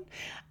 Godin,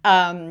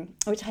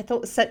 which I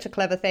thought was such a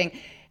clever thing.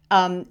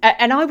 And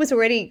I was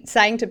already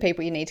saying to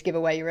people, you need to give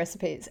away your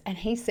recipes. And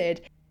he said,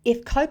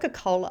 if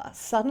Coca-Cola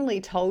suddenly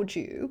told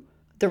you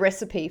the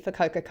recipe for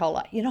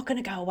Coca-Cola, you're not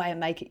going to go away and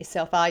make it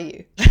yourself, are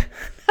you?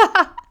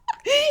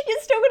 You're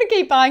still going to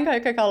keep buying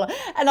Coca-Cola.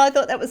 And I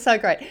thought that was so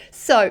great.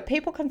 So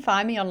people can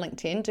find me on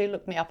LinkedIn. Do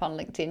look me up on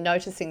LinkedIn,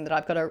 noticing that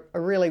I've got a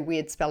really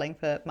weird spelling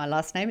for my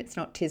last name. It's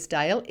not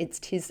Tisdale, it's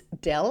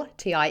Tisdell,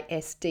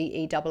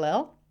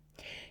 Tisdell.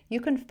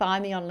 You can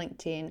find me on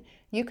LinkedIn.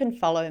 You can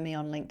follow me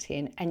on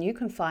LinkedIn, and you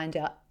can find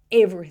out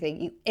everything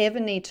you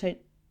ever need to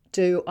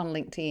do on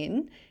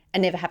LinkedIn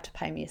and never have to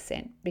pay me a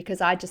cent,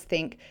 because I just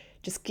think,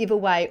 just give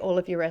away all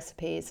of your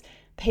recipes.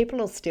 People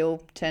will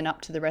still turn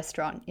up to the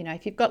restaurant. You know,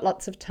 if you've got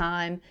lots of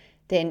time,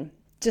 then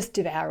just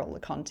devour all the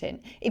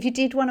content. If you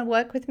did want to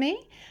work with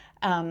me,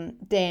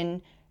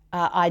 then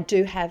I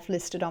do have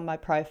listed on my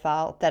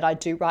profile that I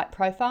do write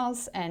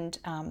profiles, and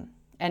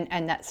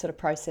that sort of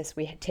process.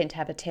 We tend to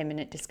have a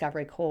 10-minute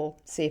discovery call,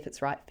 see if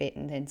it's right fit,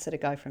 and then sort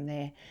of go from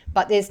there.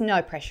 But there's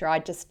no pressure.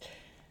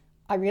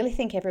 I really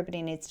think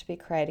everybody needs to be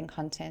creating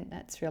content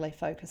that's really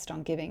focused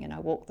on giving, and I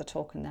walk the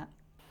talk in that.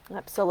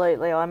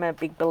 Absolutely. I'm a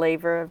big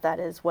believer of that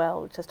as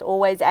well. Just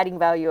always adding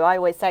value. I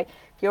always say,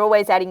 if you're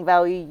always adding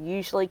value, you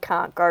usually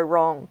can't go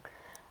wrong.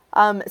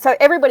 So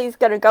everybody's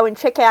going to go and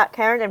check out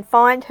Karen and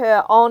find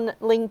her on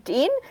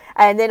LinkedIn.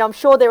 And then I'm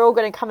sure they're all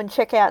going to come and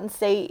check out and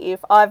see if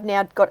I've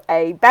now got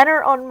a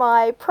banner on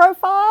my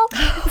profile.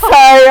 So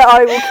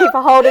I will keep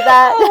a hold of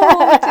that.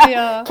 Oh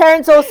dear.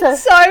 Karen's also...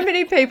 So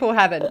many people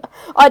haven't.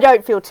 I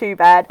don't feel too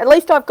bad. At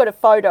least I've got a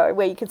photo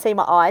where you can see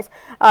my eyes.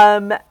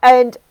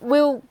 And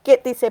we'll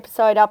get this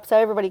episode up so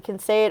everybody can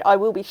see it. I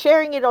will be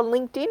sharing it on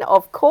LinkedIn,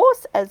 of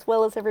course, as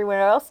well as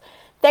everywhere else.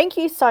 Thank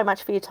you so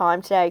much for your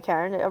time today,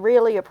 Karen. I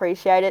really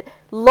appreciate it.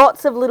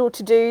 Lots of little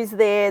to-dos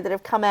there that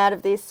have come out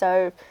of this.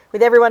 So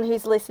with everyone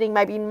who's listening,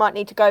 maybe you might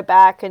need to go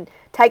back and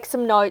take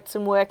some notes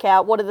and work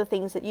out what are the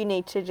things that you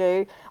need to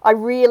do. I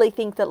really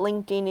think that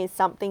LinkedIn is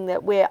something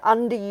that we're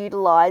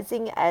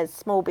underutilizing as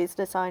small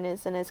business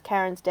owners. And as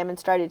Karen's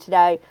demonstrated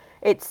today,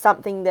 it's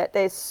something that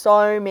there's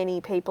so many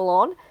people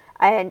on.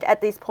 And at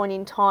this point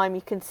in time,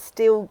 you can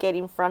still get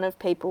in front of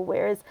people,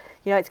 whereas,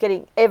 it's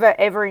getting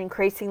ever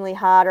increasingly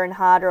harder and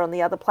harder on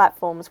the other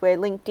platforms, where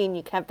LinkedIn,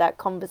 you can have that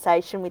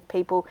conversation with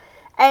people,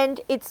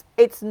 and it's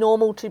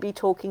normal to be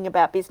talking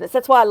about business.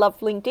 That's why I love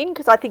LinkedIn,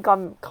 because I think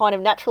I'm kind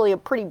of naturally a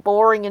pretty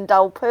boring and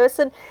dull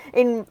person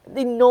in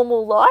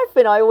normal life,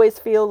 and I always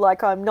feel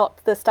like I'm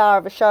not the star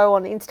of a show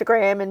on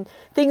Instagram and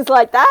things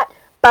like that.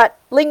 But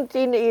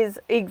LinkedIn is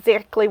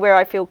exactly where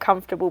I feel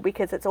comfortable,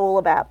 because it's all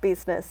about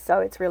business. So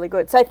it's really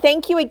good. So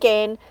thank you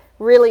again.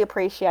 Really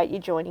appreciate you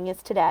joining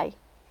us today.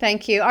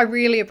 Thank you. I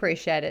really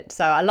appreciate it.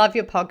 So I love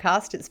your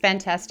podcast. It's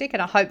fantastic.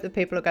 And I hope that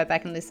people will go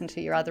back and listen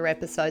to your other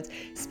episodes,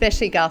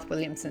 especially Garth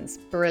Williamson's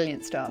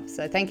brilliant stuff.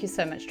 So thank you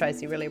so much,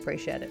 Tracy. Really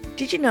appreciate it.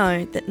 Did you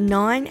know that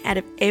 9 out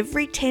of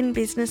every 10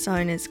 business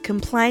owners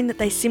complain that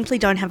they simply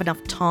don't have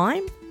enough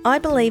time? I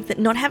believe that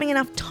not having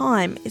enough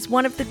time is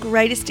one of the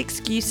greatest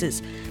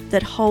excuses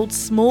that holds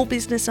small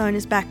business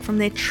owners back from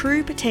their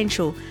true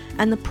potential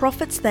and the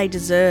profits they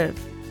deserve.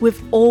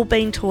 We've all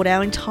been taught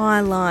our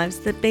entire lives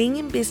that being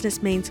in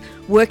business means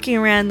working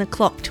around the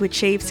clock to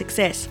achieve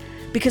success,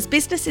 because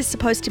business is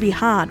supposed to be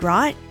hard,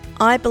 right?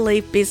 I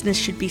believe business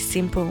should be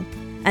simple,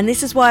 and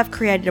this is why I've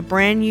created a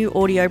brand new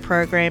audio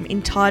program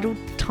entitled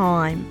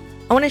Time.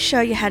 I want to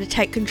show you how to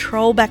take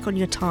control back on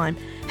your time,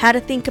 how to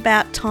think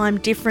about time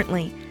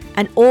differently,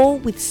 and all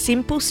with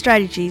simple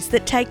strategies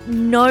that take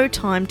no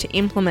time to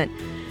implement,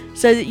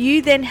 so that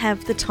you then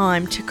have the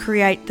time to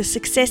create the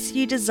success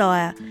you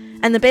desire.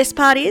 And the best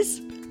part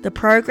is, the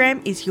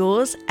program is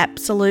yours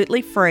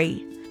absolutely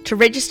free. To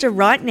register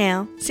right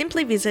now,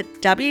 simply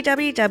visit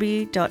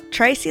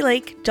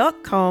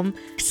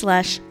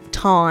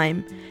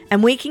www.tracyleek.com/time,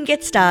 and we can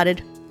get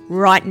started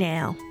right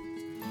now.